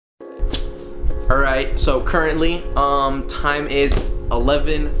Alright, so currently, time is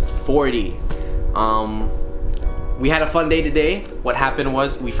 11:40. We had a fun day today. What happened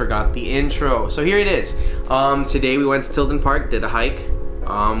was we forgot the intro. So here it is. Today we went to Tilden Park, did a hike.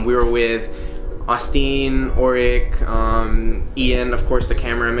 We were with Austin, Oric, Ian, of course the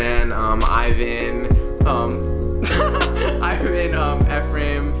cameraman, Ivan,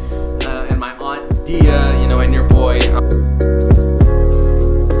 Ephraim, and my aunt Dia, you know, and your boy.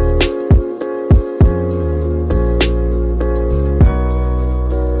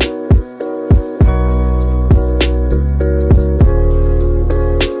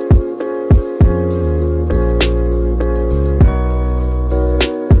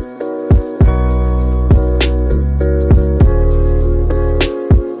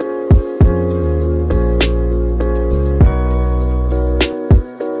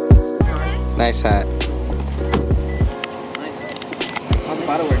 Nice hat. Nice. How's the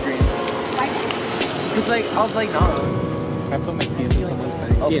bottle wear green? It's like, I was like, no. I put my keys in someone's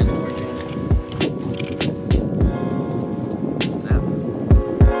bag. Oh, Yeah.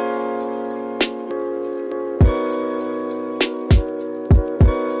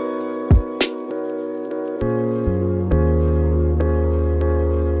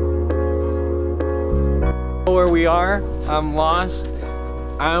 Where we are, I'm lost.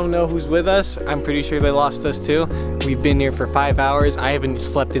 I don't know who's with us. I'm pretty sure they lost us too. We've been here for 5 hours. I haven't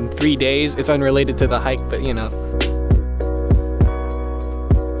slept in 3 days. It's unrelated to the hike, but you know.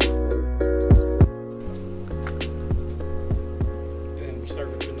 And then we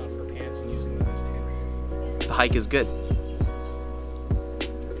started ripping off our pants and using them as tents. The hike is good.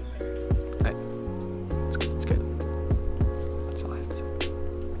 It's good. That's all I have to say.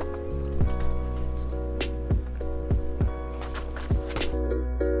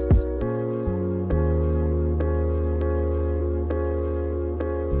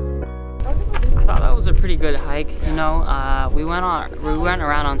 I thought that was a pretty good hike. You know, we went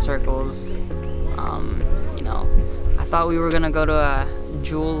around on circles. You know, I thought we were gonna go to a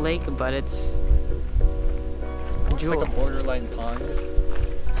jewel lake, but it's a jewel. Like a borderline pond.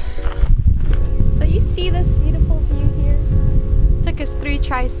 So you see this beautiful view here? Took us 3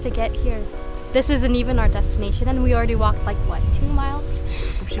 tries to get here. This isn't even our destination, and we already walked like what, 2 miles?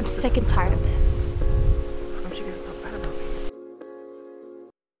 I'm sick and tired of this.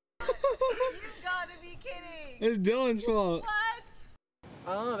 It's Dylan's fault. What?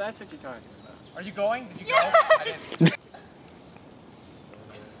 Oh, that's what you're talking about. Are you going? Did you Yeah. go? I didn't.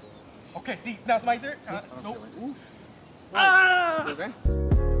 Okay, see, now it's my turn. Nope. Ah! Okay.